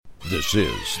This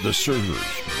is the Servers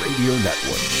Radio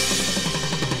Network.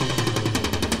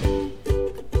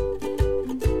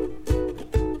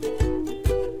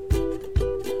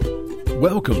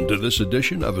 Welcome to this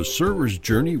edition of A Server's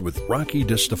Journey with Rocky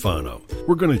DeStefano.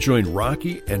 We're going to join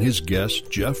Rocky and his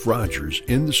guest, Jeff Rogers,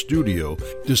 in the studio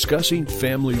discussing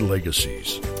family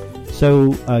legacies.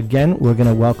 So, again, we're going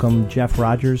to welcome Jeff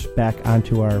Rogers back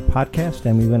onto our podcast,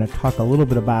 and we're going to talk a little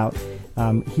bit about,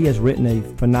 he has written a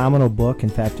phenomenal book. In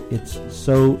fact, it's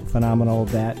so phenomenal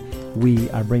that we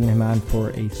are bringing him on for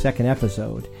a second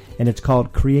episode, and it's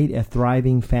called Create a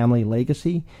Thriving Family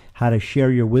Legacy, How to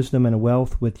Share Your Wisdom and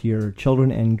Wealth with Your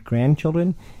Children and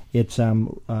Grandchildren. It's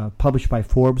published by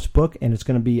Forbes Book, and it's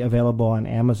going to be available on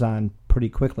Amazon pretty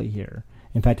quickly here.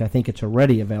 In fact, I think it's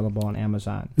already available on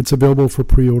Amazon. It's available for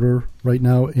pre-order right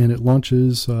now, and it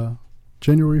launches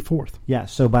January 4th. Yeah,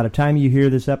 so by the time you hear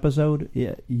this episode,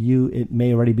 it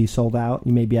may already be sold out.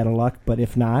 You may be out of luck, but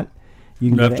if not,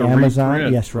 you can go to Amazon.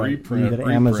 Reprint, yes, right. You can go to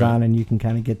Amazon, and you can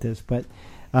kind of get this. But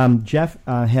Jeff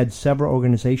had several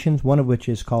organizations, one of which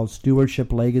is called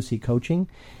Stewardship Legacy Coaching,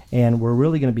 and we're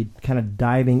really going to be kind of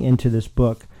diving into this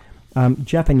book.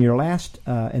 Jeff, in your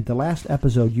at the last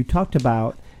episode, you talked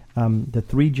about the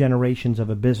three generations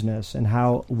of a business and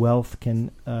how wealth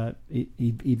can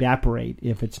evaporate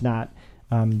if it's not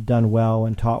done well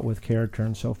and taught with character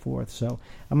and so forth. So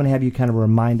I'm going to have you kind of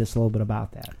remind us a little bit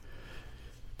about that.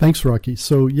 Thanks, Rocky.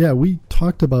 So, yeah, we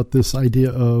talked about this idea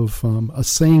of a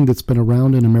saying that's been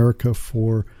around in America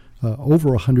for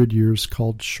over 100 years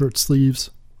called shirt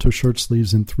sleeves to shirt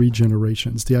sleeves in three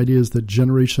generations. The idea is that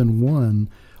generation one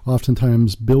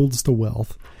oftentimes builds the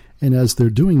wealth. And as they're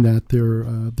doing that,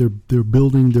 they're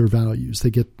building their values. They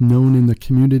get known in the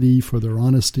community for their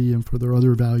honesty and for their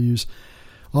other values.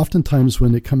 Oftentimes,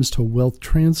 when it comes to wealth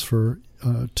transfer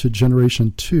to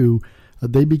generation two,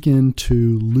 they begin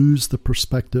to lose the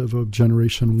perspective of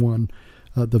generation one.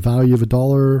 The value of a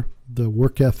dollar, the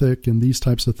work ethic, and these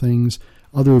types of things,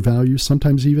 other values.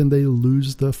 Sometimes even they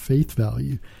lose the faith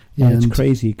value. And it's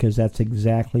crazy because that's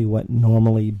exactly what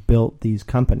normally built these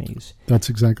companies. That's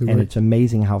exactly right. And it's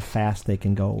amazing how fast they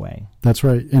can go away. That's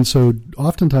right. And so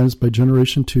oftentimes by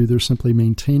generation two, they're simply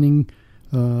maintaining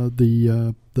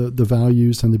the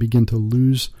values, and they begin to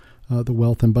lose the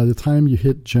wealth. And by the time you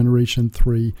hit generation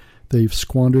three, they've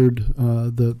squandered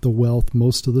the wealth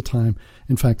most of the time.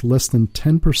 In fact, less than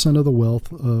 10% of the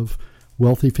wealth of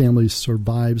wealthy families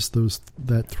survives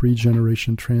that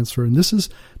three-generation transfer. And this is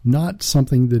not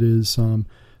something that is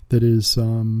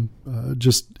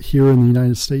just here in the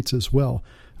United States as well.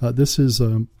 This is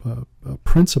a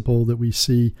principle that we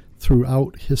see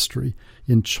throughout history.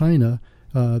 In China,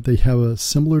 they have a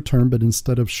similar term, but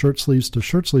instead of shirt sleeves to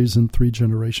shirt sleeves in three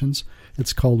generations,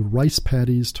 it's called rice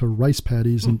paddies to rice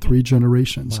paddies in three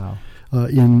generations. Wow.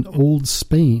 In old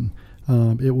Spain,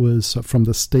 it was from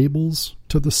the stables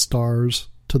to the stars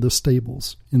to the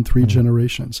stables in three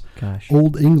generations. Gosh.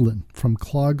 Old England, from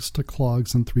clogs to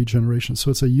clogs in three generations.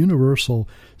 So it's a universal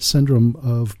syndrome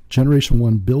of generation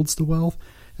one builds the wealth.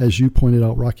 As you pointed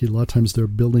out, Rocky, a lot of times they're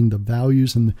building the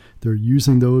values and they're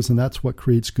using those, and that's what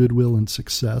creates goodwill and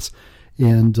success.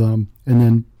 And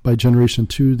then by generation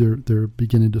two, they're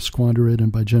beginning to squander it,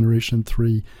 and by generation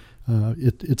three,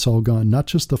 it's all gone. Not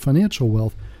just the financial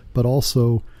wealth, but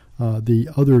also the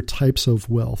other types of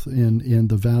wealth and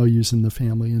the values in the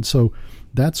family. And so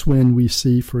that's when we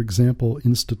see, for example,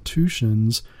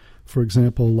 institutions, for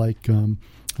example, like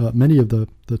many of the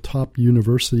top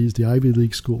universities, the Ivy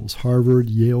League schools, Harvard,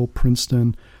 Yale,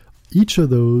 Princeton, each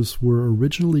of those were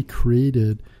originally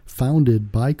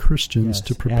founded by Christians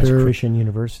to prepare as Christian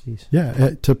universities.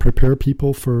 Yeah, to prepare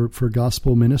people for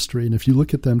gospel ministry. And if you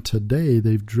look at them today,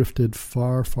 they've drifted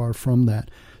far, far from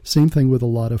that. Same thing with a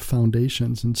lot of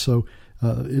foundations. And so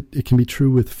it can be true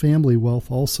with family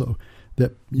wealth also,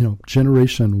 that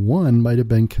generation one might have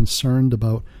been concerned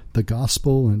about the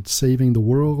gospel and saving the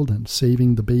world and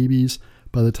saving the babies.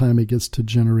 By the time it gets to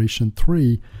generation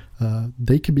three,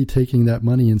 they could be taking that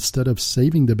money, instead of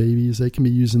saving the babies, they can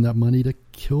be using that money to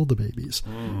kill the babies.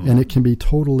 And it can be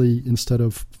totally, instead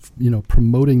of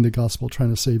promoting the gospel,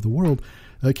 trying to save the world,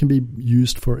 it can be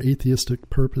used for atheistic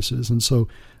purposes. And so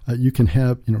you can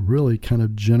have really kind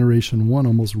of generation one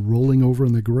almost rolling over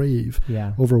in the grave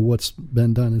over what's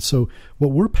been done. And so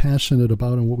what we're passionate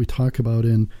about and what we talk about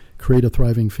in Create a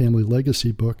Thriving Family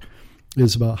Legacy book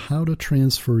is about how to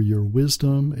transfer your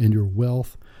wisdom and your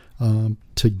wealth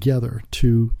together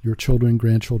to your children,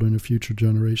 grandchildren, and future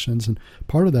generations. And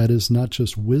part of that is not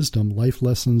just wisdom, life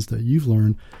lessons that you've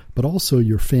learned, but also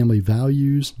your family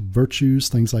values, virtues,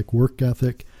 things like work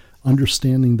ethic,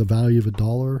 understanding the value of a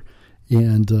dollar,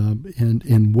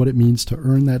 and what it means to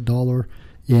earn that dollar,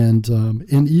 and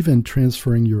even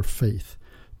transferring your faith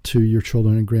to your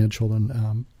children and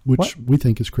grandchildren, which we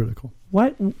think is critical.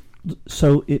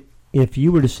 So if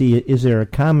you were to see it, is there a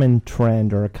common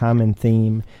trend or a common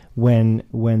theme when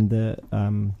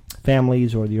the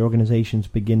families or the organizations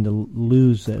begin to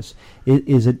lose this?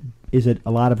 Is it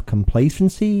a lot of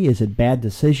complacency? Is it bad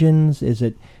decisions? Is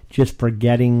it just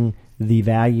forgetting the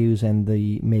values and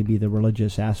maybe the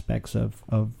religious aspects of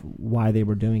why they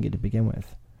were doing it to begin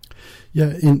with?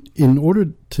 Yeah, in order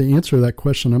to answer that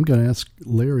question, I'm going to ask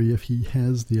Larry if he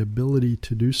has the ability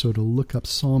to do so, to look up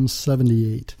Psalm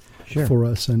 78 for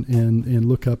us and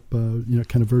look up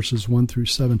kind of verses 1 through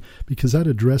 7, because that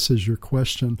addresses your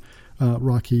question,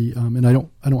 Rocky. And I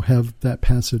don't have that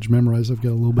passage memorized. I've got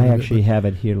a little bit. I actually have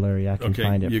it here, Larry. I can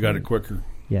find it. You got it quicker.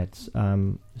 Yeah, it's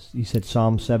you said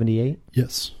Psalm 78.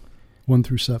 Yes, 1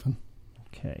 through 7.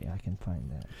 Okay, I can find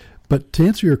that. But to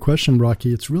answer your question,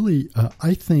 Rocky, it's really,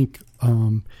 I think,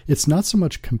 it's not so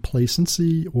much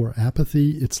complacency or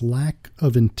apathy, it's lack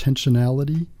of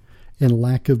intentionality and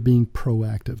lack of being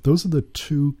proactive. Those are the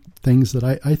two things that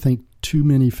I think too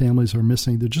many families are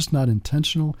missing. They're just not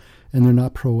intentional and they're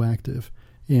not proactive.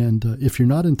 And if you're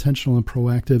not intentional and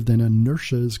proactive, then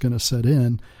inertia is going to set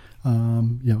in.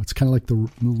 It's kind of like the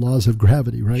laws of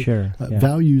gravity, right? Sure.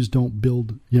 Values don't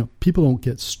build, people don't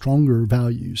get stronger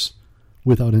values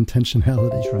without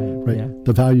intentionality. That's right? Yeah.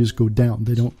 The values go down.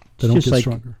 They don't get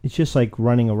stronger. It's just like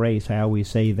running a race. I always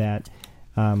say that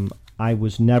I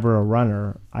was never a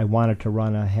runner. I wanted to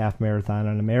run a half marathon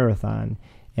and a marathon,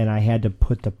 and I had to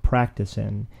put the practice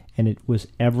in. And it was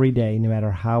every day, no matter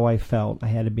how I felt, I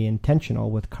had to be intentional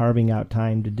with carving out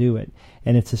time to do it.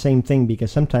 And it's the same thing,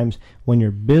 because sometimes when you're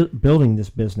building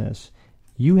this business,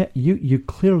 you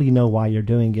clearly know why you're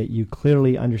doing it. You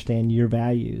clearly understand your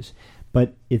values.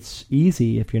 But it's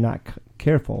easy, if you're not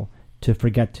careful, to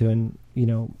forget to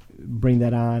bring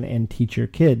that on and teach your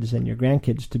kids and your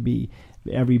grandkids to be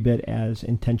every bit as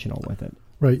intentional with it.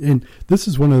 Right, and this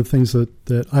is one of the things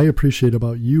that I appreciate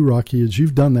about you, Rocky, is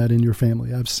you've done that in your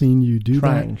family. I've seen you do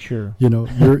that. Sure.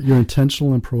 You're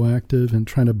intentional and proactive and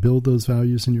trying to build those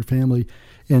values in your family.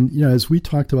 And as we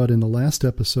talked about in the last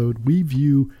episode, we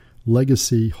view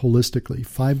legacy holistically,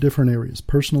 5 different areas: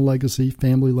 personal legacy,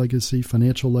 family legacy,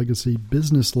 financial legacy,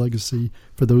 business legacy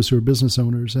for those who are business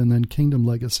owners, and then kingdom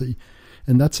legacy.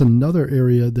 And that's another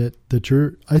area that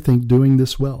you're, I think, doing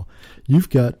this well.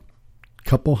 You've got a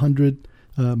couple hundred,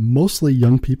 mostly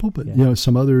young people, but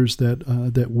some others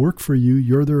that work for you.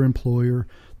 You're their employer.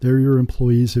 They're your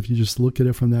employees if you just look at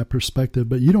it from that perspective.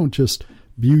 But you don't just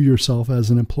view yourself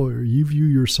as an employer. You view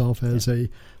yourself as a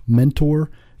mentor,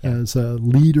 as a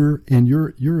leader, and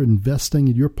you're investing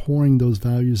and you're pouring those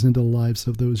values into the lives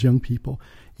of those young people.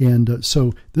 And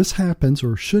so this happens,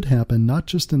 or should happen, not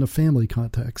just in a family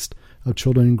context of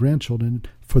children and grandchildren,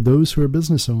 for those who are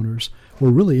business owners, or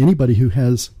really anybody who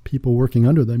has people working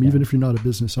under them, even if you're not a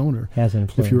business owner. Has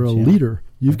influence. If you're a leader,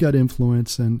 you've got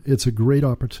influence, and it's a great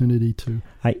opportunity to...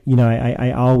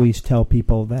 I always tell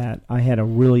people that I had a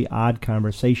really odd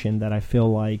conversation that I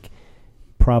feel like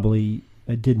probably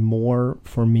did more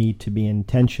for me to be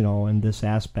intentional in this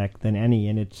aspect than any.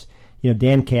 And it's,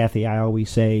 Dan Cathy, I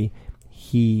always say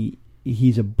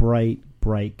he's a bright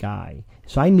guy.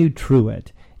 So I knew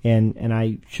Truett, and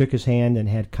I shook his hand and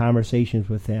had conversations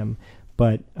with him.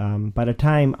 But by the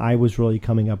time I was really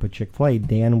coming up with Chick-fil-A,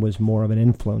 Dan was more of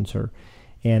an influencer.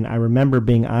 And I remember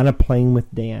being on a plane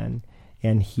with Dan,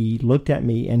 and he looked at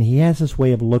me, and he has this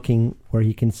way of looking where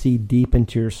he can see deep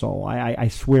into your soul. I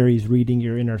swear he's reading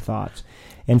your inner thoughts.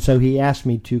 And so he asked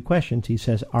me 2 questions. He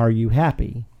says, "Are you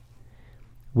happy?"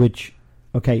 Which,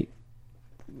 okay,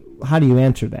 how do you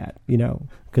answer that?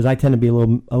 Because I tend to be a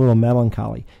little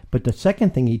melancholy. But the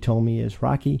second thing he told me is,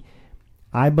 "Rocky,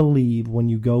 I believe when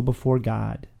you go before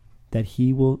God that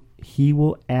He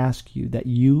will ask you,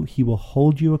 He will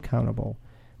hold you accountable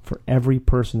for every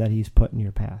person that He's put in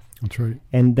your path." That's right.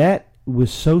 And that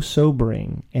was so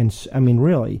sobering, and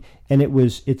really, and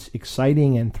it's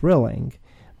exciting and thrilling,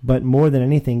 but more than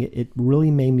anything, it really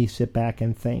made me sit back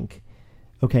and think,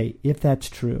 okay, if that's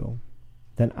true,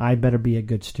 then I better be a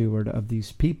good steward of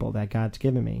these people that God's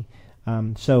given me.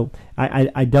 So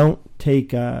I don't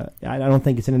think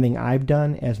it's anything I've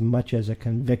done as much as a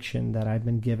conviction that I've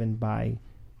been given by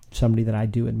somebody that I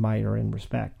do admire and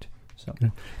respect. So,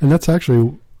 and that's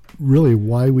actually really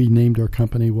why we named our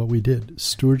company what we did: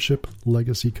 Stewardship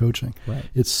Legacy Coaching. Right.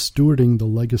 It's stewarding the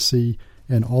legacy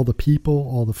and all the people,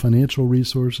 all the financial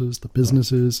resources, the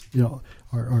businesses,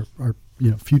 our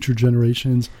future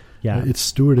generations. Yeah,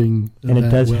 it's stewarding, and it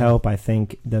does help. I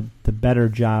think the better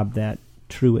job that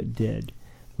Truett did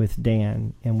with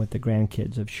Dan and with the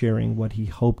grandkids of sharing what he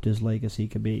hoped his legacy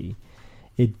could be.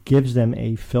 It gives them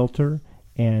a filter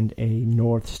and a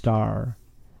North Star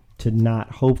to not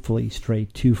hopefully stray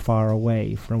too far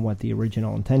away from what the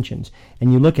original intentions.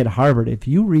 And you look at Harvard, if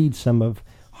you read some of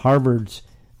Harvard's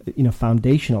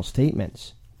foundational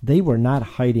statements, they were not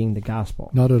hiding the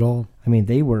gospel. Not at all. I mean,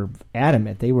 they were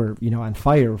adamant. They were, on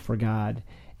fire for God.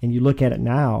 And you look at it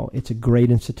now, it's a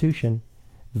great institution,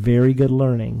 very good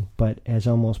learning, but has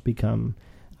almost become,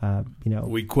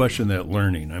 We question that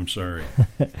learning, I'm sorry.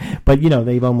 But,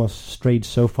 they've almost strayed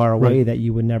so far away right. that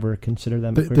you would never consider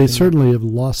them. They certainly have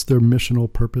lost their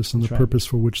missional purpose and That's the right. purpose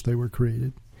for which they were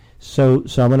created. So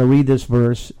I'm going to read this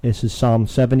verse. This is Psalm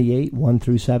 78, 1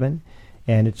 through 7.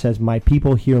 And it says, "My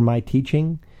people hear my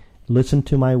teaching. Listen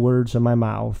to my words of my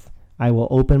mouth. I will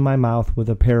open my mouth with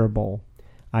a parable.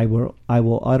 I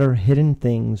will utter hidden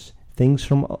things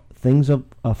from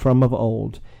of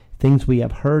old, things we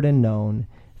have heard and known,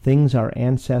 things our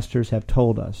ancestors have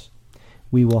told us.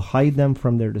 We will hide them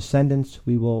from their descendants.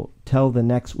 We will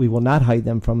not hide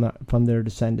them from their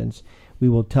descendants. We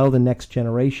will tell the next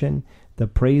generation the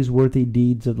praiseworthy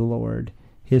deeds of the Lord,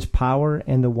 his power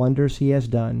and the wonders he has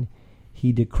done.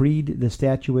 He decreed the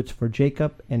statutes for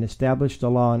Jacob and established a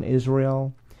law in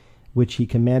Israel, which he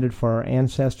commanded for our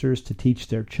ancestors to teach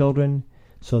their children,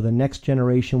 so the next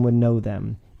generation would know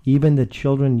them, even the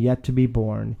children yet to be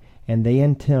born, and they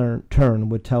in turn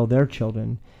would tell their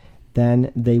children.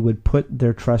 Then they would put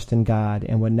their trust in God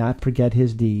and would not forget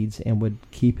his deeds and would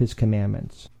keep his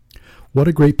commandments." What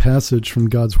a great passage from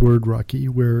God's Word, Rocky,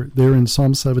 where there in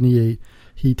Psalm 78,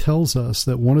 he tells us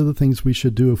that one of the things we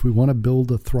should do if we want to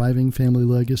build a thriving family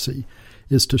legacy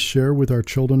is to share with our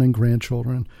children and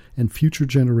grandchildren and future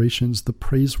generations the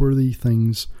praiseworthy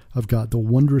things of God, the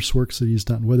wondrous works that he's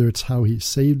done, whether it's how he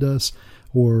saved us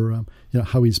or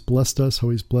how he's blessed us, how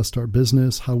he's blessed our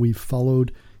business, how we've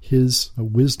followed his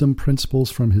wisdom principles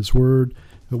from his Word,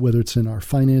 whether it's in our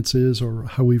finances or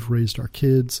how we've raised our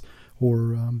kids,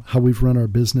 or how we've run our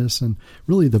business, and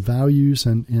really the values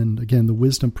and again the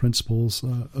wisdom principles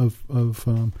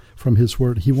from his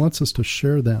Word. He wants us to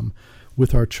share them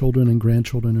with our children and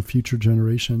grandchildren and future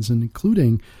generations, and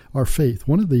including our faith.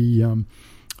 One of the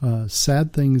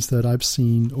sad things that I've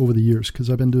seen over the years, because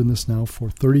I've been doing this now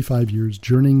for 35 years,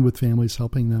 journeying with families,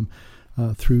 helping them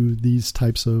through these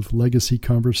types of legacy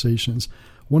conversations.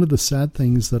 One of the sad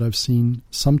things that I've seen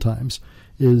sometimes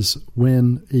is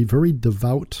when a very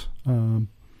devout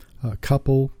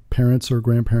couple, parents or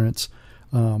grandparents,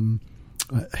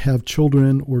 have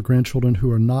children or grandchildren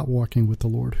who are not walking with the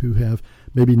Lord, who have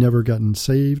maybe never gotten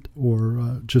saved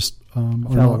or just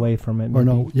fell away from it, or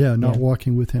not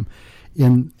walking with him,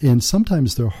 and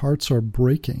sometimes their hearts are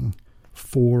breaking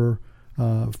for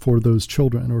those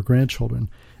children or grandchildren,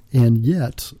 and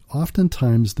yet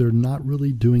oftentimes they're not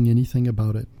really doing anything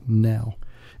about it now.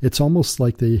 It's almost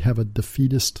like they have a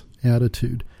defeatist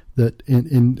attitude. That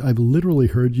and I've literally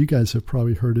heard, you guys have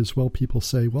probably heard as well, people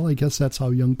say, well, I guess that's how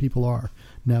young people are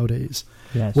nowadays.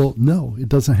 Yes. Well, no, it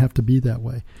doesn't have to be that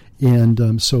way.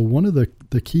 And so one of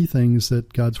the key things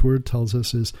that God's Word tells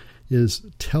us is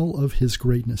tell of his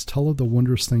greatness, tell of the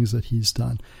wondrous things that he's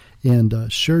done,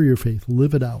 and share your faith,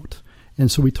 live it out. And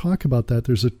so we talk about that.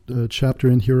 There's a chapter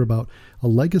in here about a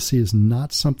legacy is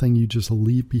not something you just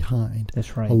leave behind.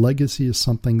 That's right. A legacy is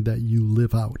something that you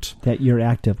live out. That you're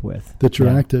active with. That you're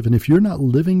active. And if you're not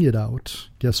living it out,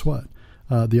 guess what?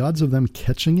 The odds of them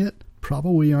catching it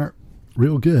probably aren't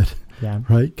real good. Yeah.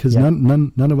 Right? Because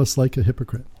none of us like a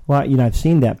hypocrite. Well, I've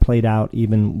seen that played out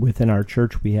even within our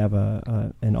church. We have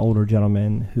an older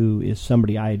gentleman who is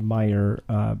somebody I admire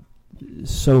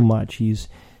so much. He's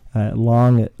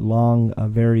long, a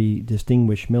very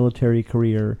distinguished military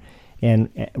career. And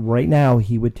right now,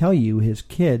 he would tell you his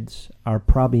kids are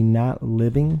probably not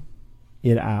living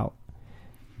it out.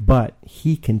 But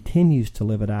he continues to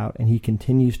live it out, and he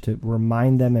continues to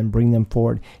remind them and bring them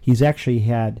forward. He's actually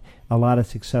had a lot of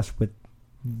success with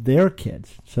their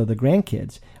kids. So the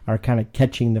grandkids are kind of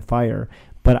catching the fire.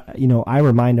 But, I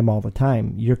remind them all the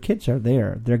time, your kids are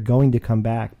there. They're going to come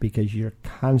back because you're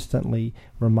constantly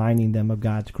reminding them of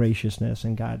God's graciousness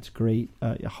and God's great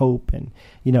hope. And,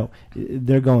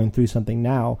 they're going through something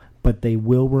now, but they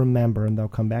will remember and they'll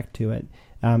come back to it.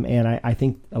 And I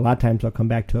think a lot of times they'll come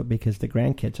back to it because the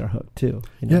grandkids are hooked too.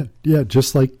 Yeah.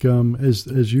 Just like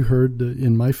as you heard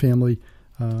in my family,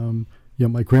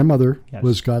 my grandmother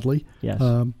was godly. Yes.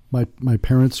 My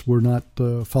parents were not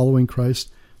following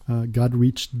Christ. God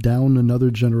reached down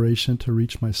another generation to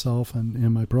reach myself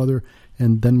and my brother,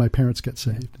 and then my parents got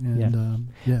saved. And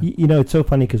it's so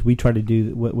funny because we try to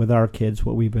do with our kids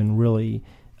what we've been really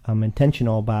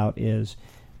intentional about is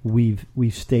we've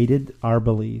stated our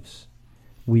beliefs.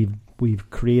 We've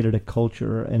created a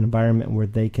culture, an environment where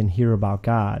they can hear about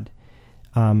God,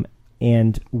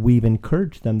 and we've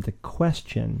encouraged them to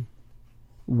question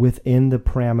within the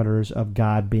parameters of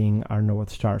God being our North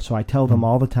Star. So I tell them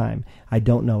all the time, I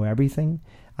don't know everything.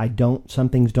 Some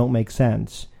things don't make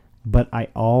sense, but I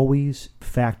always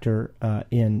factor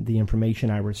in the information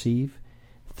I receive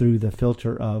through the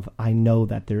filter of, I know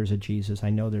that there's a Jesus, I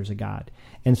know there's a God.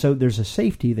 And so there's a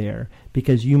safety there,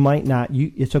 because you might not,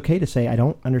 it's okay to say, I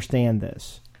don't understand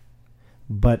this,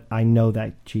 but I know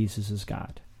that Jesus is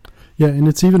God. Yeah, and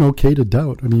it's even okay to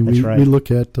doubt. I mean, we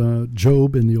look at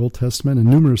Job in the Old Testament and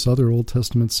numerous other Old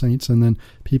Testament saints, and then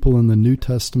people in the New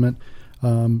Testament,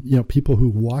 people who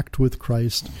walked with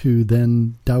Christ who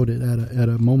then doubted at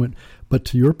a moment. But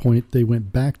to your point, they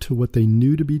went back to what they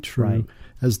knew to be true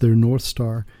as their North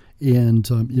Star. And,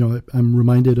 I'm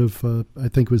reminded of, I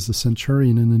think it was the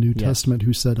centurion in the New Testament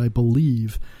who said, I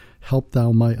believe, help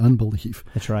thou my unbelief.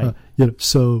 That's right.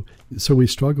 So we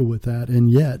struggle with that. And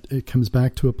yet it comes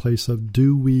back to a place of,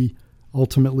 do we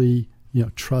ultimately,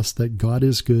 trust that God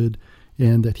is good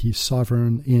and that he's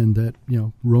sovereign, and that,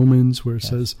 Romans, where it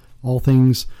says all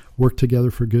things work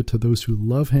together for good to those who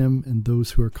love him and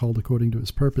those who are called according to his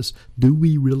purpose. Do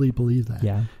we really believe that?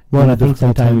 Yeah. Well, and I think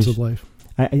sometimes of life?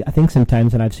 I think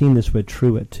sometimes, and I've seen this with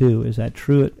Truett too, is that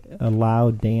Truett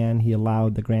allowed he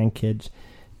allowed the grandkids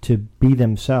to be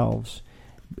themselves.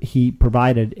 He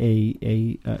provided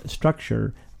a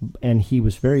structure, and he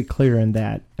was very clear in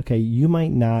that, okay, you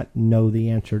might not know the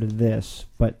answer to this,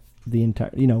 but the entire,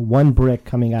 one brick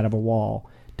coming out of a wall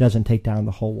doesn't take down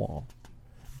the whole wall.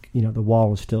 The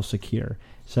wall is still secure.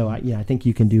 So I think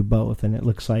you can do both, and it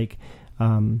looks like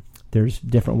there's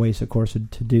different ways, of course,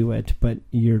 to do it, but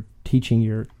you're teaching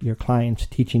your clients,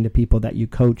 teaching the people that you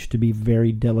coach to be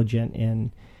very diligent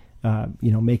in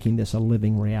making this a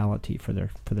living reality for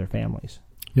their families.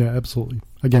 Yeah, absolutely.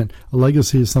 Again, a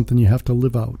legacy is something you have to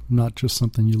live out, not just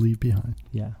something you leave behind.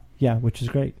 Yeah, which is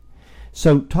great.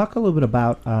 So talk a little bit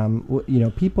about,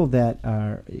 people that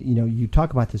are, you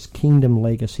talk about this kingdom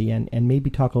legacy, and maybe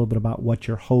talk a little bit about what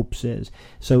your hopes is.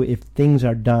 So if things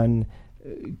are done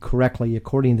correctly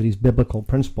according to these biblical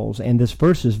principles, and this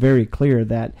verse is very clear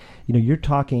that,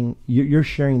 you're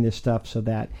sharing this stuff so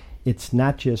that it's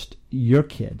not just your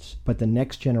kids, but the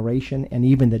next generation and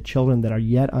even the children that are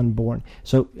yet unborn.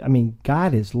 So,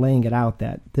 God is laying it out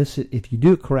that this, if you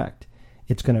do it correct,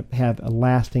 it's going to have a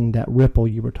lasting, that ripple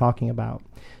you were talking about.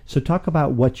 So talk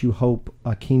about what you hope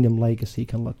a kingdom legacy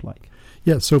can look like.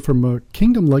 Yeah, so from a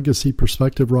kingdom legacy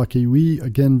perspective, Rocky, we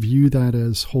again view that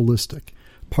as holistic.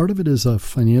 Part of it is a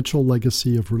financial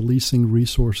legacy of releasing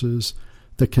resources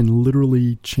that can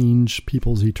literally change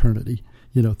people's eternity,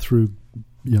 through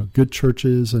good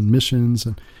churches and missions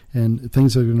and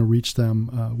things that are going to reach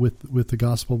them with the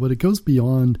gospel. But it goes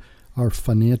beyond our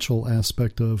financial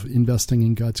aspect of investing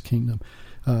in God's kingdom.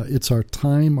 It's our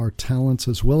time, our talents,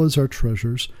 as well as our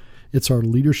treasures. It's our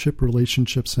leadership,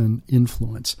 relationships, and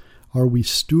influence. Are we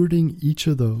stewarding each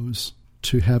of those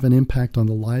to have an impact on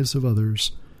the lives of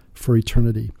others for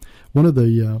eternity? One of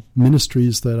the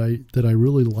ministries that I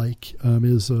really like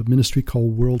is a ministry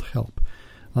called World Help.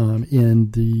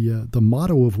 And the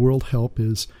motto of World Help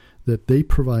is that they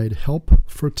provide help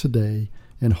for today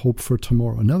and hope for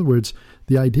tomorrow. In other words,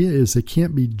 the idea is they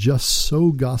can't be just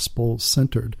so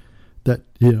gospel-centered that,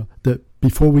 that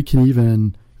before we can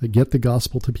even get the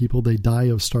gospel to people, they die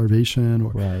of starvation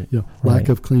or lack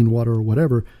of clean water or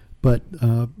whatever. But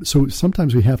so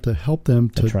sometimes we have to help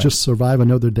them to just survive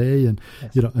another day and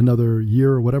another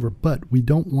year or whatever. But we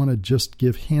don't want to just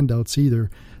give handouts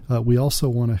either. We also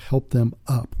want to help them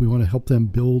up. We want to help them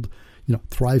build,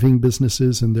 thriving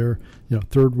businesses in their,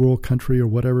 third world country or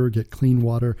whatever, get clean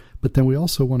water. But then we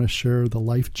also want to share the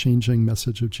life-changing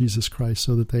message of Jesus Christ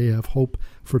so that they have hope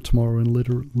for tomorrow and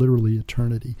literally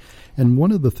eternity. And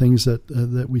one of the things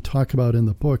that we talk about in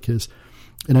the book is,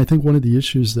 and I think one of the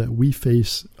issues that we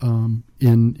face in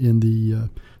the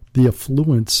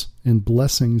affluence and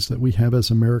blessings that we have as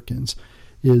Americans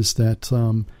is that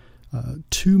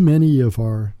too many of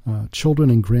our children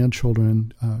and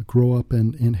grandchildren grow up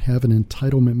and have an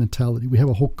entitlement mentality. We have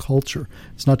a whole culture.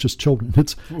 It's not just children.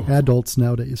 It's adults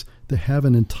nowadays that have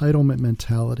an entitlement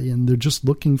mentality, and they're just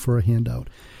looking for a handout.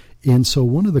 And so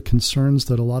one of the concerns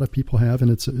that a lot of people have,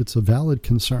 and it's a valid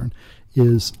concern,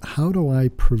 is how do I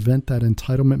prevent that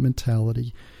entitlement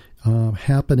mentality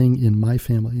happening in my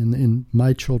family, in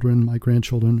my children, my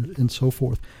grandchildren, and so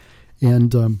forth.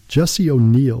 And Jessie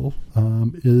O'Neill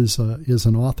is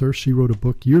an author. She wrote a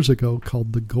book years ago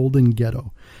called The Golden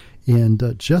Ghetto.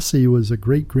 And Jessie was a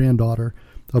great-granddaughter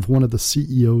of one of the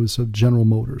CEOs of General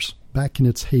Motors back in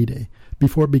its heyday,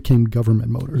 before it became Government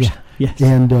Motors. Yeah, yes.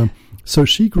 And so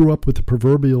she grew up with the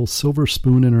proverbial silver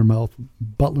spoon in her mouth,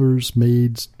 butlers,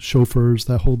 maids, chauffeurs,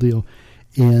 that whole deal.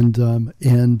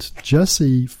 And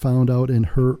Jessie found out in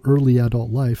her early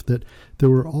adult life that there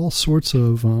were all sorts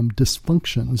of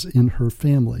dysfunctions in her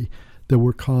family that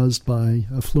were caused by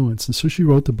affluence. And so she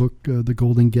wrote the book, The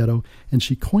Golden Ghetto, and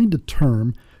she coined a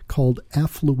term called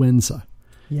affluenza.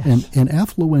 Yes. And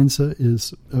affluenza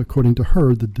is, according to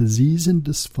her, the disease and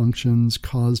dysfunctions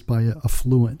caused by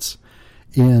affluence.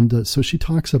 And so she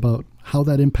talks about how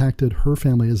that impacted her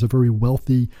family as a very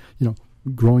wealthy,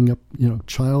 growing up,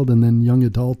 child and then young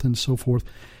adult and so forth.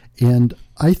 And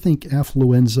I think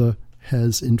affluenza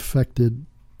has infected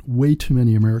way too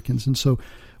many Americans. And so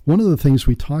one of the things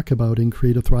we talk about in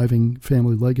Create a Thriving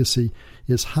Family Legacy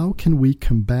is how can we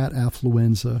combat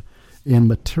affluenza and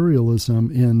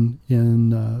materialism in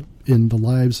the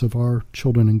lives of our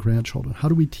children and grandchildren? How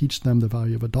do we teach them the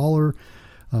value of $1?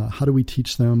 How do we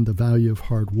teach them the value of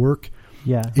hard work?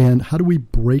 Yeah. And how do we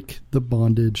break the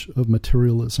bondage of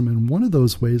materialism? And one of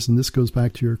those ways, and this goes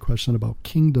back to your question about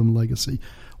kingdom legacy,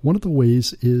 one of the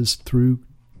ways is through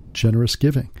generous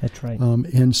giving. That's right.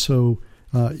 And so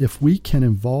if we can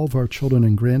involve our children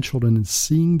and grandchildren in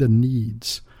seeing the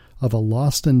needs of a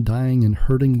lost and dying and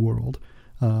hurting world,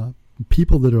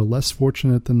 people that are less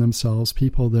fortunate than themselves,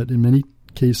 people that in many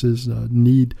cases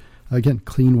need, again,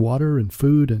 clean water and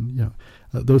food and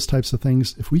those types of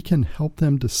things, if we can help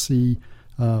them to see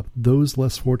those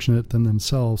less fortunate than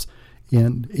themselves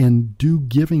and do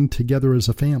giving together as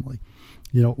a family,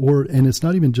 and it's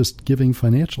not even just giving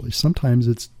financially. Sometimes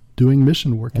it's doing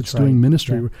mission work. That's it's right. doing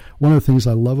ministry. Yeah. One of the things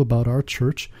I love about our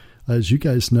church, as you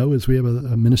guys know, is we have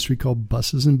a ministry called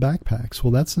Buses and Backpacks.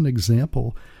 Well, that's an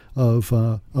example of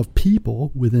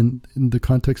people within in the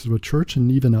context of a church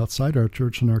and even outside our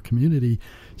church and our community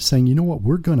saying, you know what,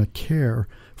 we're going to care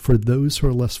for those who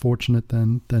are less fortunate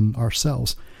than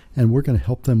ourselves. And we're going to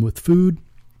help them with food.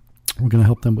 We're going to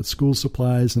help them with school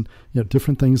supplies and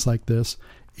different things like this.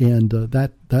 And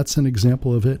that's an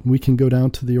example of it. And we can go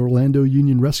down to the Orlando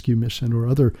Union Rescue Mission or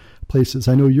other places.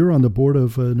 I know you're on the board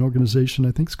of an organization,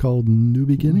 I think it's called New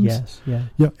Beginnings. Yes, yeah.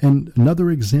 Yeah, and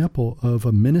another example of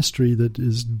a ministry that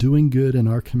is doing good in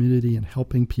our community and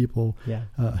helping people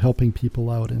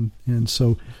out. And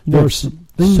so there are some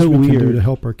things we can do to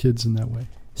help our kids in that way.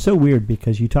 So weird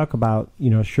because you talk about,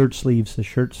 shirt sleeves to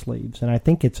shirt sleeves. And I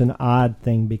think it's an odd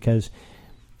thing because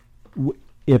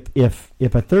if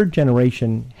a third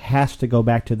generation has to go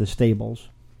back to the stables,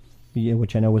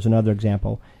 which I know was another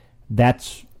example,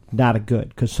 that's not a good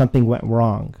because something went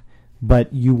wrong.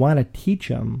 But you want to teach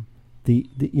them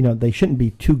they shouldn't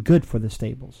be too good for the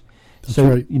stables. That's so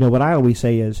right. What I always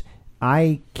say is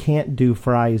I can't do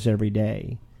fries every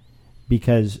day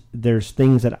because there's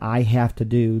things that I have to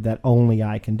do that only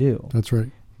I can do. That's right.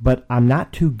 But I'm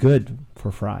not too good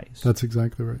for fries. That's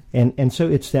exactly right. And so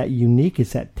it's that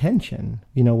tension,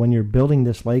 when you're building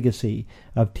this legacy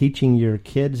of teaching your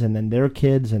kids and then their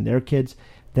kids and their kids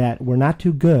that we're not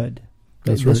too good.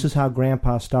 That's this right. is how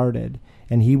Grandpa started,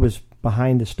 and he was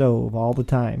behind the stove all the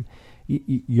time.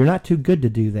 You're not too good to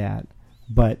do that,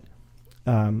 but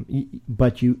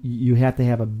you have to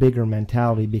have a bigger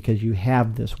mentality because you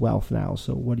have this wealth now.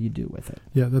 So what do you do with it?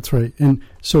 Yeah, that's right. And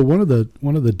so one of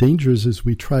the dangers is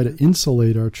we try to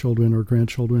insulate our children or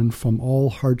grandchildren from all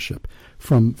hardship,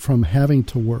 from having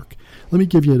to work. Let me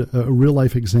give you a real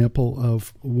life example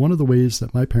of one of the ways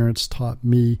that my parents taught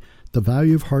me the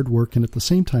value of hard work, and at the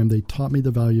same time they taught me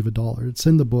the value of $1. It's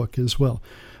in the book as well.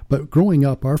 But growing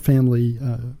up, our family,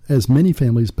 as many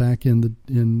families back in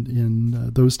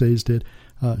those days did,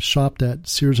 shopped at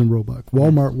Sears and Roebuck.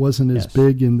 Walmart wasn't as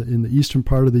big in the eastern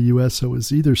part of the U.S., so it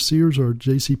was either Sears or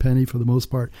J.C. for the most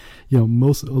part. A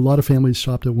lot of families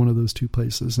shopped at one of those two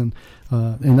places, and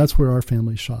that's where our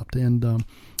family shopped. And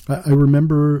I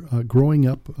remember growing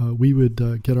up, we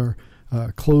would get our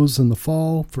clothes in the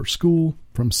fall for school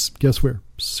from guess where?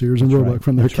 Sears and Roebuck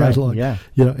from their catalog. Right.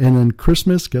 And then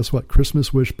Christmas, guess what?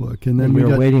 Christmas wish book. And then we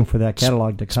were waiting for that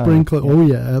catalog to come. Spring Oh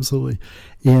yeah, absolutely.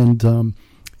 And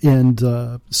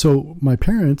so my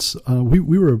parents, we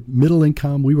were middle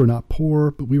income. We were not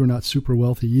poor, but we were not super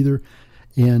wealthy either.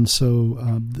 And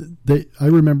so I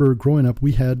remember growing up,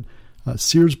 we had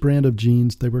Sears brand of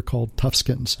jeans. They were called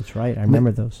Toughskins. That's right. I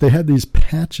remember those. They had these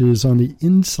patches on the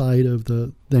inside of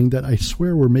the thing that I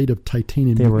swear were made of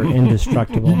titanium. They were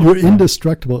indestructible. You were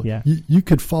indestructible. Yeah. You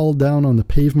could fall down on the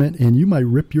pavement and you might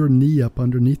rip your knee up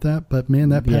underneath that, but man,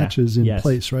 that patch is in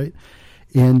place, right?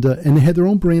 And they had their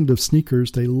own brand of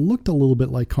sneakers. They looked a little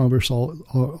bit like Converse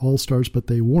All-Stars, but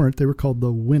they weren't. They were called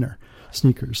the Winner.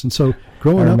 sneakers. And so I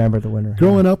remember the winter.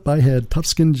 Growing up, I had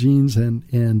Toughskin jeans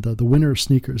and the winter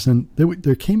sneakers. And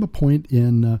there came a point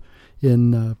in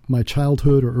my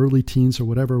childhood or early teens or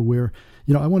whatever where,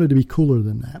 I wanted to be cooler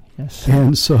than that. Yes.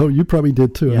 And so you probably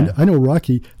did too. Yeah. I know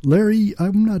Rocky. Larry,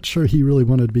 I'm not sure he really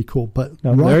wanted to be cool, but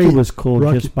no, Rocky, Larry was cool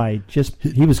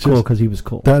he was cool because he was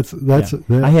cool. That's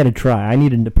I had to try. I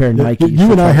needed a pair of Nikes. You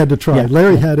and I had to try. Yeah.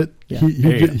 Larry had it. Yeah.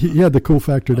 He had the cool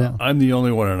factor down. I'm the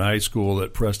only one in high school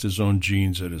that pressed his own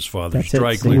jeans at his father's That's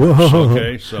dry it. cleaners. Whoa.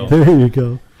 Okay, so There you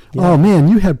go. Yeah. Oh, man,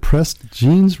 you had pressed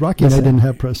jeans? Rocky and I didn't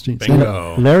have pressed jeans.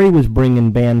 Bingo. Larry was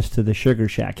bringing bands to the Sugar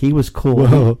Shack. He was cool.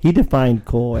 Whoa. He defined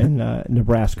cool in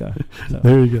Nebraska. So.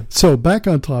 There you go. So back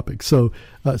on topic. So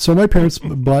my parents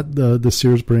bought the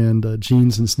Sears brand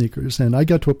jeans and sneakers, and I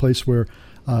got to a place where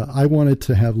I wanted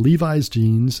to have Levi's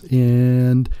jeans,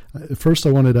 and at first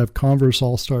I wanted to have Converse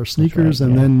All-Star sneakers, right,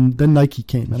 and then Nike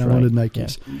came, and I wanted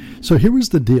Nikes. Yeah. So here was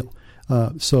the deal.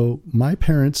 So my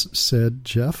parents said,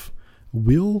 Jeff,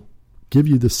 we'll give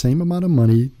you the same amount of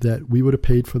money that we would have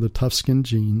paid for the Toughskin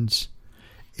jeans,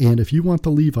 and if you want the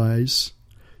Levi's,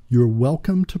 you're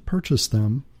welcome to purchase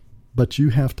them, but you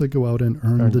have to go out and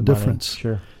earn the difference.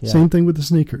 Sure. Yeah. Same thing with the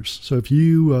sneakers. So if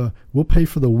you, we'll pay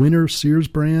for the winter Sears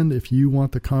brand. If you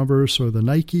want the Converse or the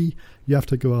Nike, you have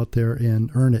to go out there and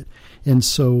earn it. And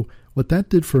so what that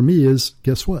did for me is,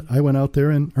 guess what? I went out there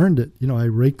and earned it. I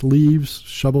raked leaves,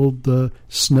 shoveled the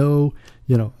snow,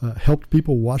 helped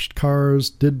people, washed cars,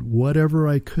 did whatever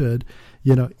I could,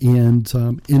 and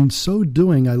in so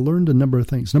doing, I learned a number of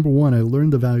things. Number one, I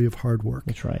learned the value of hard work.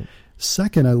 That's right.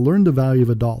 Second, I learned the value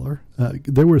of $1.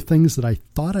 There were things that I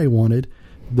thought I wanted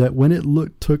that when it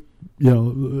took,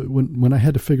 when I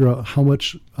had to figure out how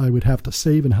much I would have to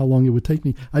save and how long it would take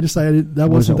me, I decided that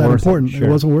wasn't that important. Sure.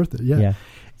 It wasn't worth it. Yeah.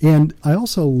 And I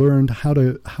also learned how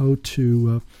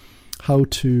to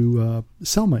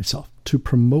sell myself, to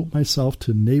promote myself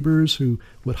to neighbors who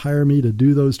would hire me to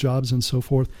do those jobs and so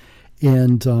forth.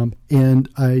 And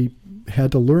I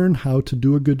had to learn how to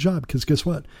do a good job, because guess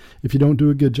what? If you don't do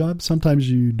a good job, sometimes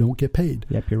you don't get paid.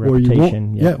 Yep, your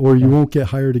reputation. You won't get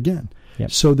hired again.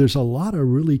 Yep. So there's a lot of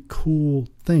really cool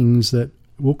things that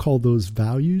we'll call those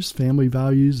values, family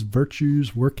values,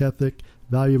 virtues, work ethic,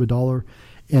 value of $1.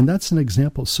 And that's an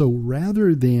example. So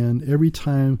rather than every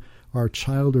time our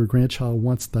child or grandchild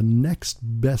wants the next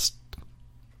best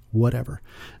whatever,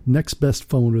 next best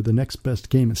phone or the next best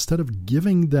game, instead of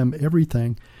giving them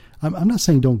everything, I'm not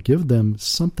saying don't give them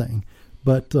something,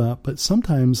 but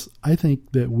sometimes I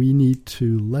think that we need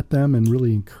to let them and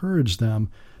really encourage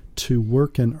them to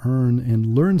work and earn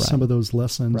and learn some of those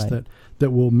lessons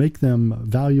that will make them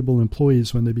valuable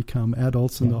employees when they become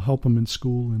adults, and they'll help them in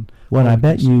school. And I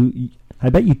bet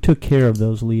you took care of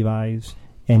those Levi's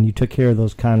and you took care of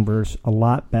those Converse a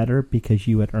lot better because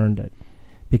you had earned it.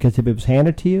 Because if it was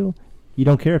handed to you, you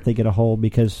don't care if they get a hole,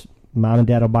 because Mom and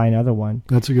Dad will buy another one.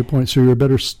 That's a good point. So you're a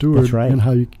better steward in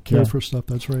how you care for stuff.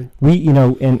 That's right.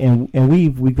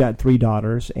 We've got 3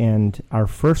 daughters, and our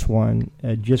first one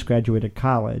just graduated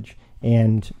college,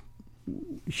 and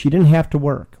she didn't have to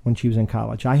work when she was in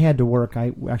college. I had to work.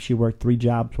 I actually worked 3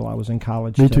 jobs while I was in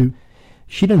college. Me too.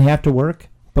 She didn't have to work,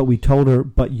 but we told her,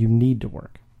 but you need to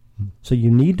work. So you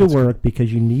need to work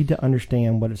because you need to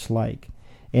understand what it's like.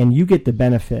 And you get the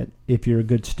benefit, if you're a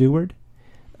good steward,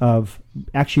 of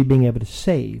actually being able to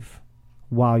save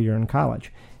while you're in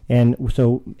college. And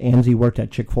so Anzie worked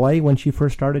at Chick-fil-A when she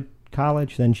first started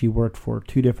college. Then she worked for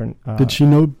 2 different... Did she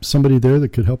know somebody there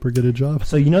that could help her get a job?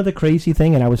 So the crazy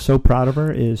thing, and I was so proud of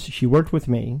her, is she worked with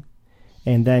me,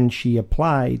 and then she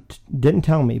applied, didn't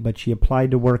tell me, but she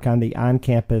applied to work on the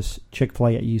on-campus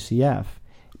Chick-fil-A at UCF,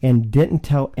 and didn't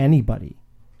tell anybody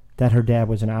that her dad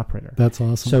was an operator. That's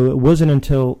awesome. So it wasn't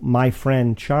until my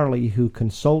friend Charlie, who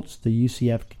consults the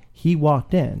UCF, he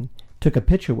walked in, took a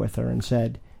picture with her, and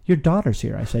said, "Your daughter's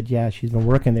here." I said, "Yeah, she's been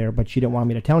working there, but she didn't want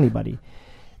me to tell anybody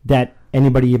that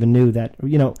anybody even knew that."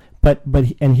 But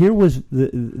and here was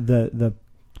the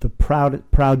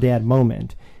proud dad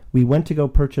moment. We went to go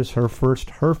purchase her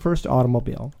first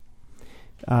automobile,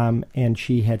 and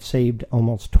she had saved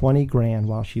almost $20,000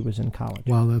 while she was in college.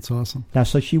 Wow, that's awesome. Now,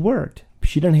 so she worked.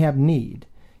 She didn't have need.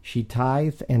 She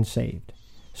tithed and saved.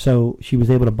 So she was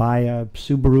able to buy a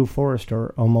Subaru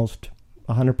Forester almost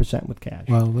 100% with cash.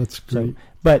 Wow, that's great.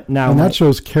 But now, and that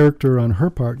shows character on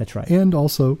her part. That's right. And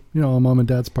also, on Mom and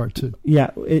Dad's part too. Yeah,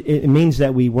 it means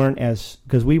that we weren't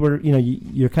because we were,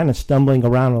 you're kind of stumbling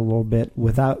around a little bit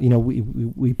without,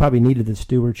 we probably needed the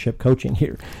stewardship coaching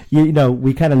here.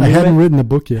 We kind of knew I hadn't written a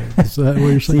book yet. Is that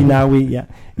what you're saying? See, now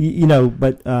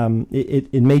but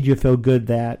it made you feel good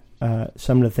that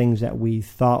some of the things that we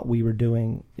thought we were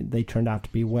doing, they turned out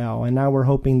to be well. And now we're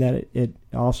hoping that it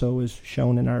also is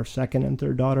shown in our second and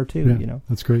third daughter too. Yeah,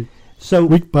 that's great. So,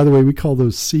 by the way, we call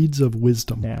those seeds of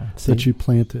wisdom that you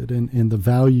planted and the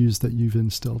values that you've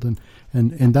instilled.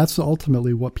 And that's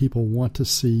ultimately what people want to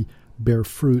see bear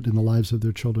fruit in the lives of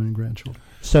their children and grandchildren.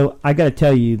 So I got to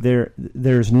tell you,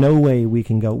 there's no way we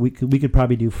can go. We could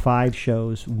probably do 5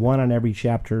 shows, one on every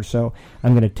chapter. So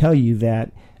I'm going to tell you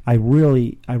that I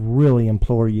really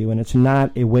implore you, and it's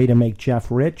not a way to make Jeff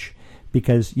rich,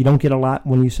 because you don't get a lot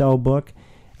when you sell a book.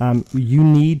 You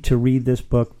need to read this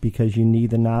book because you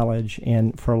need the knowledge,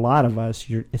 and for a lot of us,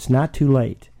 it's not too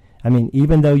late. I mean,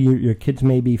 even though your kids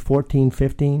may be 14,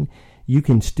 15, you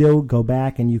can still go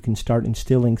back and you can start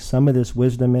instilling some of this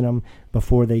wisdom in them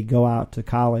before they go out to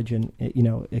college and,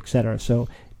 et cetera. So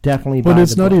definitely buy the book. But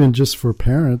it's not even just for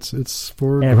parents; it's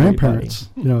for everybody. Grandparents.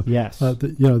 Yes.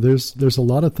 There's a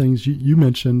lot of things you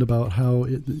mentioned about how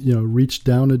it reached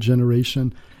down a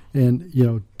generation. And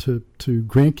to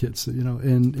grandkids,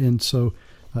 and so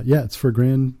it's for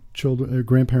grandchildren,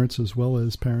 grandparents as well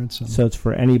as parents. So it's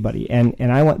for anybody, and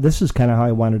this is kind of how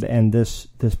I wanted to end this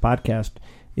podcast,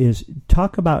 is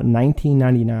talk about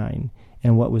 1999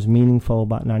 and what was meaningful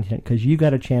about 1999, because you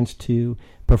got a chance to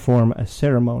perform a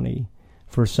ceremony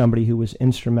for somebody who was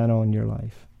instrumental in your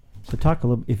life. So talk a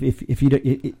little,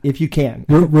 if you can.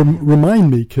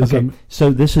 Remind me, because So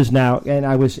this is now, and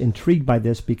I was intrigued by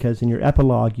this because in your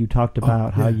epilogue you talked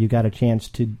about how you got a chance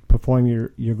to perform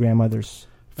your grandmother's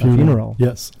funeral.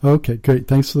 Yes. Okay. Great.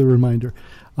 Thanks for the reminder.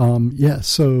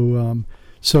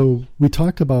 So we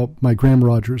talked about my Grandma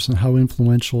Rogers and how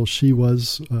influential she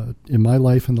was in my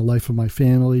life and the life of my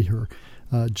family. Her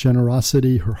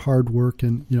generosity, her hard work,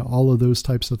 and all of those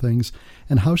types of things,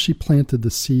 and how she planted the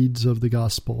seeds of the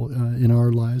gospel in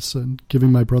our lives, and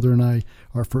giving my brother and I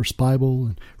our first Bible,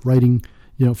 and writing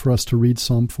for us to read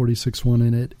Psalm 46:1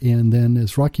 in it. And then,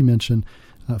 as Rocky mentioned,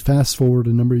 fast forward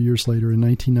a number of years later, in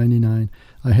 1999,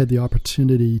 I had the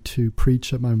opportunity to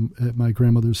preach at my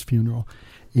grandmother's funeral,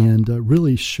 and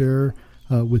really share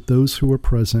with those who were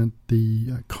present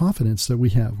the confidence that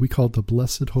we have. We call it the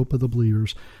blessed hope of the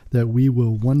believers, that we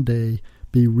will one day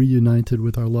be reunited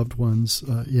with our loved ones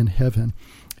in heaven.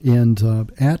 And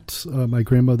at my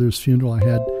grandmother's funeral, I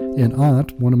had an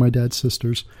aunt, one of my dad's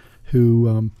sisters,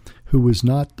 who was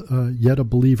not yet a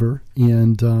believer.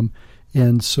 And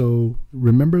so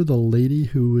remember the lady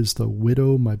who was the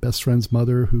widow, my best friend's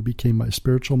mother, who became my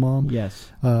spiritual mom?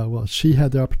 Yes. Well, she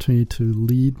had the opportunity to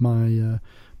lead my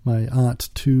aunt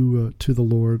to the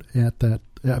Lord at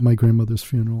my grandmother's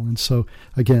funeral. And so,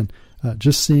 again,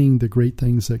 just seeing the great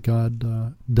things that God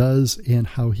does, and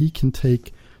how He can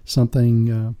take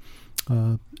something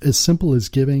as simple as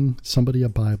giving somebody a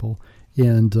Bible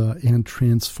and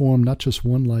transform not just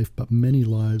one life but many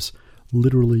lives,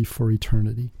 literally for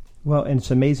eternity. Well, and it's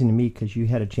amazing to me because you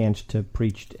had a chance to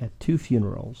preach at 2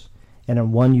 funerals. And at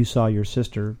one you saw your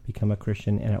sister become a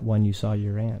Christian, and at one you saw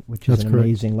your aunt, which is an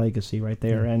amazing legacy right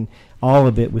there. Yeah. And all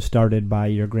of it was started by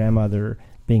your grandmother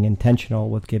being intentional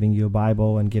with giving you a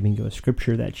Bible and giving you a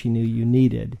scripture that she knew you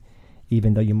needed,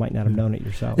 even though you might not have known it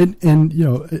yourself. And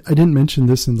I didn't mention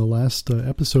this in the last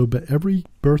episode, but every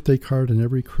birthday card and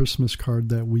every Christmas card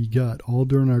that we got, all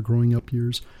during our growing up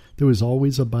years, there was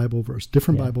always a Bible verse,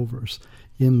 different Bible verse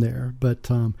in there. But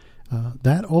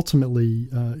that ultimately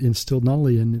instilled not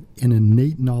only an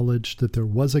innate knowledge that there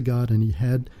was a God and He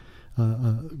had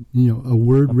a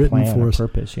word written for us,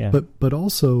 purpose, but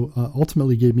also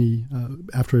ultimately gave me,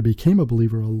 after I became a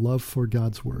believer, a love for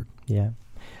God's Word. Yeah.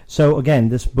 So again,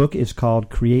 this book is called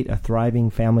Create a Thriving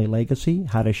Family Legacy,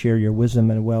 How to Share Your Wisdom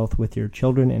and Wealth with Your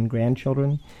Children and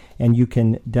Grandchildren. And you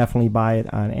can definitely buy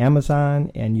it on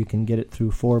Amazon, and you can get it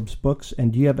through Forbes Books.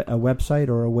 And do you have a website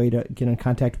or a way to get in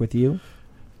contact with you?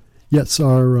 Yes,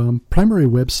 our primary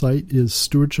website is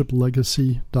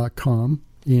stewardshiplegacy.com,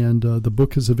 and the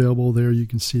book is available there. You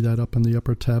can see that up in the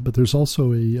upper tab. But there's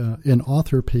also an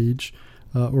author page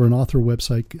or an author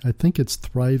website. I think it's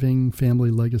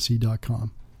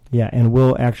thrivingfamilylegacy.com. Yeah, and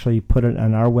we'll actually put it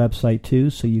on our website too,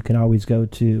 so you can always go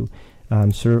to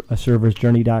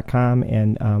serversjourney.com,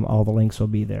 and all the links will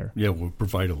be there. Yeah, we'll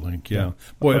provide a link, yeah.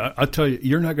 Boy, I tell you,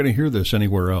 you're not going to hear this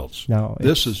anywhere else. No.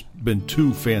 This has been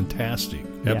 2 fantastic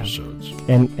episodes.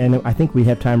 And I think we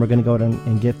have time. We're going to go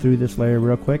and get through this, Larry,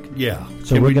 real quick. Yeah.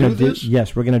 So we're going to do this?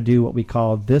 Yes, we're going to do what we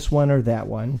call this one or that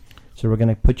one. So we're going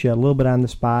to put you a little bit on the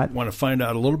spot. Want to find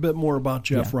out a little bit more about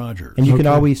Jeff Rogers. And you can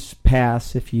always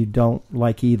pass if you don't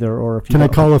like either, or if you Can I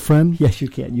call a friend? Yes, you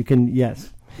can. You can, yes.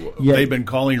 Yeah. They've been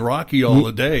calling Rocky all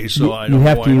the day, so I don't know. You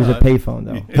have why to use not. a payphone,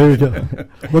 though. There you go.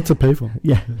 What's a payphone?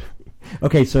 Yeah.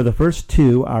 Okay, so the first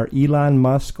two are Elon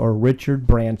Musk or Richard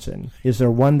Branson. Is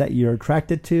there one that you're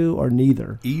attracted to or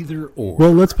neither? Either or.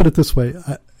 Well, let's put it this way.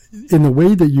 In the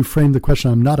way that you framed the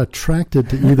question, I'm not attracted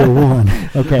to either one.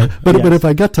 Okay. But if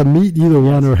I got to meet either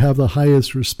one or have the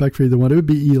highest respect for either one, it would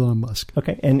be Elon Musk.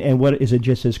 Okay. And what is it,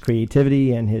 just his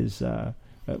creativity and his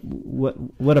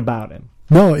what about him?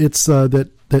 No, it's that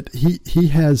he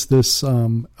has this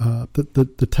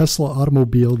the Tesla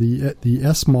automobile, the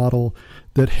S model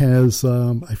that has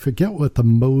I forget what the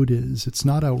mode is. It's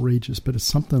not outrageous, but it's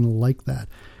something like that.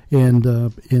 And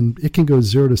it can go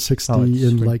 0 to 60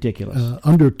 in like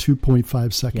under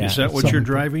 2.5 seconds. Yeah. Is that what you're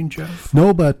driving, Jeff?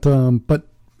 No, but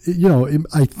you know,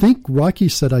 I think Rocky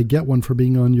said I get one for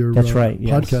being on your That's right,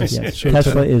 podcast. Yes.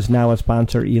 Tesla is now a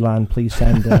sponsor. Elon, please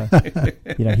send.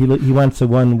 You know, he wants the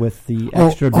one with the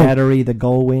extra battery, the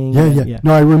Gull Wing. Yeah.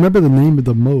 No, I remember the name of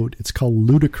the mode. It's called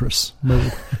Ludicrous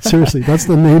mode. Seriously, that's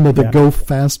the name of the Go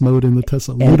Fast mode in the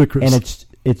Tesla. Ludicrous. And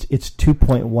it's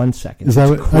 2.1 seconds. Is that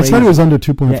what, I said it was under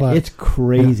 2.5. Yeah, it's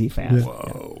crazy fast. Yeah.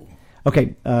 Whoa.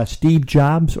 Okay, Steve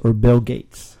Jobs or Bill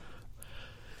Gates?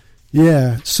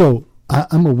 Yeah, so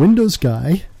I'm a Windows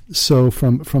guy. So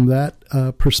from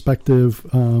that perspective,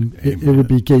 it would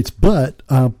be Gates. But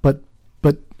I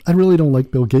really don't like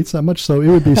Bill Gates that much, so it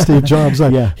would be Steve Jobs.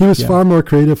 He was far more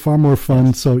creative, far more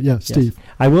fun. So Steve. Yes.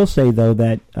 I will say though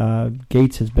that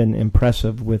Gates has been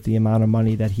impressive with the amount of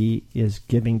money that he is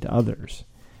giving to others.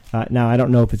 Now I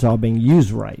don't know if it's all being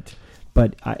used right,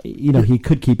 but he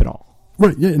could keep it all.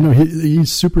 Right, yeah, no,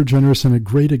 he's super generous and a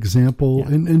great example,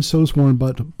 and so is Warren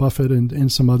Buffett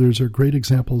and some others are great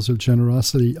examples of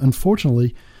generosity.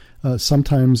 Unfortunately,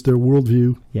 sometimes their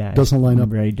worldview doesn't line up,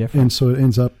 very different, and so it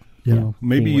ends up, you know.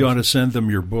 Maybe you ought to send them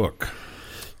your book.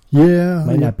 Yeah,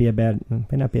 might not be a bad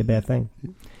thing.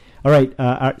 All right,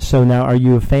 so now, are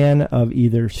you a fan of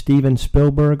either Steven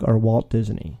Spielberg or Walt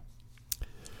Disney?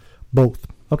 Both.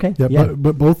 Okay. Yeah.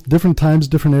 But both different times,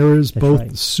 different eras, That's both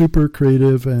right. super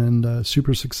creative and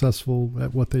super successful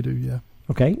at what they do. Yeah.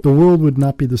 Okay. The world would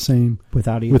not be the same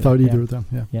without either of them.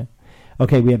 Yeah. Yeah.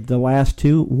 Okay, we have the last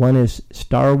two. One is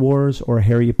Star Wars or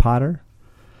Harry Potter.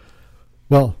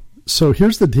 Well, so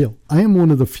here's the deal. I am one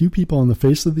of the few people on the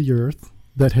face of the earth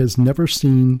that has never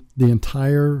seen the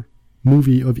entire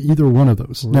movie of either one of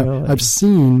those. Really? Now, I've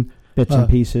seen bits and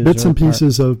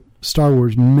pieces of Star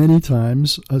Wars many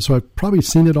times, so I've probably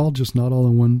seen it all, just not all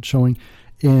in one showing,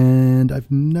 and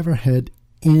I've never had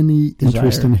any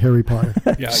interest in Harry Potter.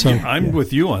 I'm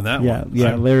with you on that one.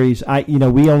 Yeah, Larry's.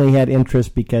 We only had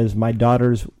interest because my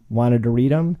daughters wanted to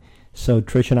read them, so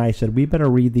Trish and I said we better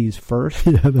read these first.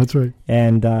 Yeah, that's right.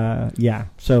 And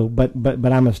so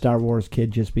but I'm a Star Wars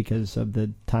kid just because of the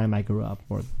time I grew up.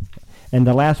 And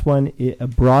the last one,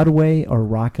 Broadway or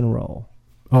rock and roll.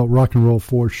 Oh, rock and roll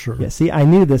for sure. Yeah, see, I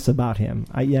knew this about him.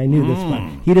 I knew this about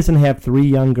him. He doesn't have 3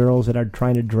 young girls that are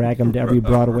trying to drag him to every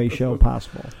Broadway show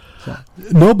possible. So.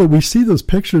 No, but we see those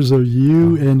pictures of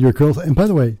you and your girls. And by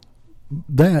the way,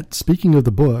 speaking of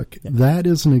the book, that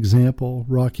is an example,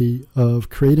 Rocky, of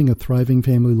creating a thriving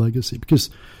family legacy. Because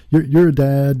you're a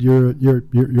dad, you're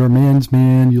a man's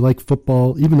man. You like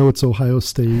football, even though it's Ohio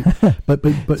State. But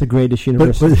it's the greatest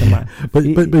university. But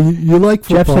you like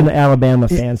football. Jeff's an Alabama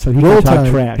fan, so he Roll can talk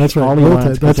Tide. trash. That's right. All he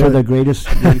wants, because they're the greatest,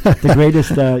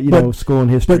 school in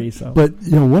history. But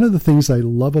one of the things I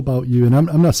love about you, and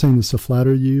I'm not saying this to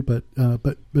flatter you, but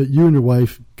you and your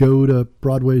wife go to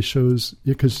Broadway shows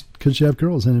because you have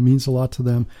girls, and it means a lot to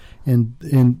them.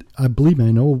 And I believe me,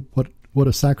 I know what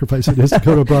a sacrifice it is to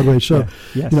go to a Broadway show.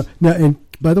 Yes. Now, and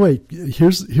by the way,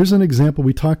 here's an example.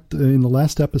 We talked in the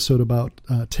last episode about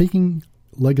taking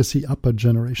legacy up a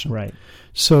generation. Right.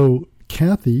 So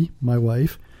Kathy, my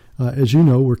wife, as you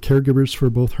know, we're caregivers for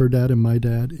both her dad and my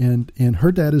dad, and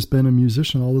her dad has been a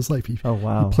musician all his life. He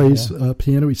plays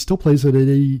piano. He still plays it at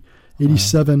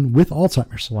 87 with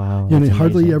Alzheimer's. Wow. He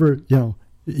hardly ever,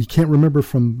 he can't remember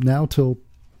from now till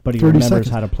But he 30 remembers seconds.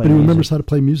 how to play But he music. remembers how to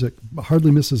play music.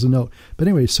 Hardly misses a note. But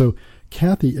anyway, so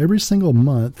Kathy every single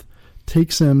month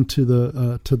takes him to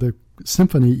the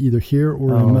symphony either here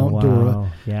or in Mount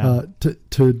Dora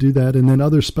to do that, and then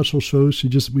other special shows.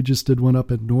 We just did one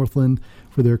up at Northland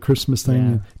for their Christmas thing.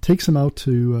 And takes him out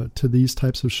to these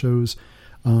types of shows.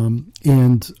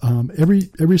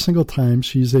 Every single time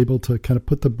she's able to kind of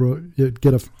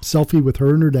get a selfie with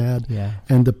her and her dad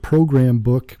and the program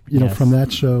book, from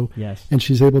that show. Yes. And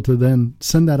she's able to then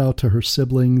send that out to her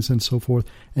siblings and so forth.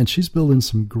 And she's building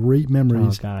some great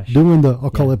memories doing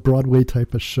I'll call it Broadway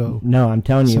type of show. No, I'm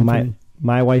telling you,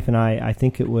 my wife and I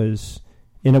think it was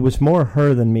more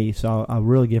her than me, so I'll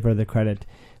really give her the credit.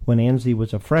 When Ansley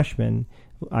was a freshman,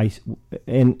 I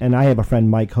have a friend,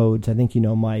 Mike Hodes. I think you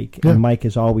know Mike. Yeah. And Mike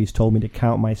has always told me to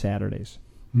count my Saturdays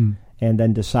and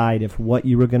then decide if what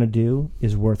you were going to do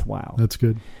is worthwhile. That's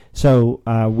good. So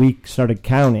we started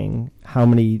counting how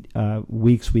many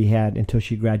weeks we had until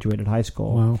she graduated high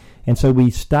school. Wow. And so we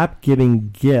stopped giving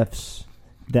gifts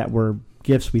that were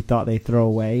gifts we thought they'd throw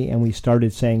away, and we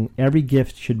started saying every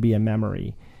gift should be a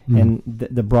memory. And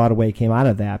the Broadway came out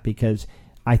of that, because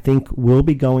I think we'll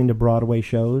be going to Broadway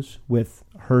shows with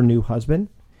her new husband,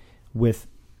 with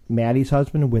Maddie's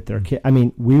husband, with their kid. I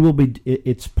mean, we will be.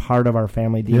 It's part of our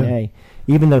family DNA.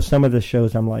 Yeah. Even though some of the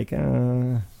shows, I'm like,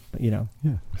 some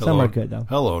are good though.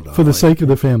 Hello, Dolly. For the sake of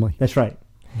the family. That's right.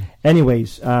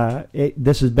 Anyways,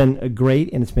 this has been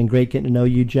great, and it's been great getting to know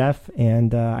you, Jeff.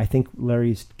 And I think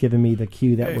Larry's given me the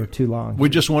cue that we're too long. We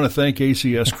just want to thank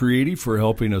ACS Creative for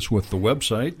helping us with the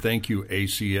website. Thank you,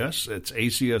 ACS. It's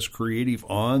ACS Creative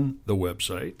on the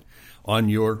website, on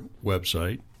your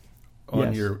website,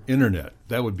 on your internet.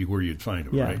 That would be where you'd find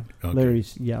it, right? Okay.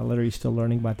 Larry's still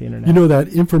learning about the internet. You know that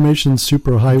information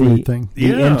superhighway thing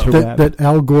that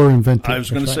Al Gore invented. I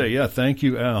was going to say, thank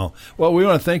you, Al. Well, we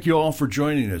want to thank you all for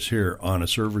joining us here on A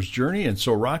Server's Journey. And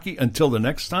so, Rocky, until the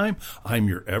next time, I'm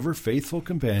your ever faithful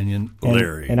companion,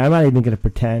 Larry. And I'm not even going to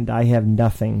pretend I have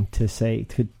nothing to say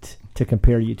to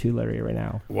compare you to, Larry, right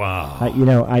now. Wow.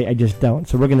 I just don't.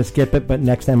 So we're going to skip it, but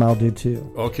next time I'll do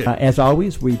too. Okay. As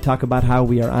always, we talk about how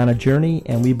we are on a journey,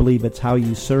 and we believe it's how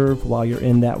you serve while you're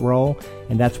in that role.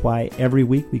 And that's why every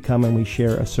week we come and we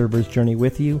share a server's journey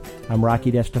with you. I'm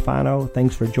Rocky DeStefano.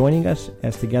 Thanks for joining us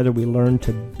as together we learn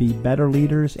to be better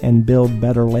leaders and build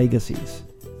better legacies.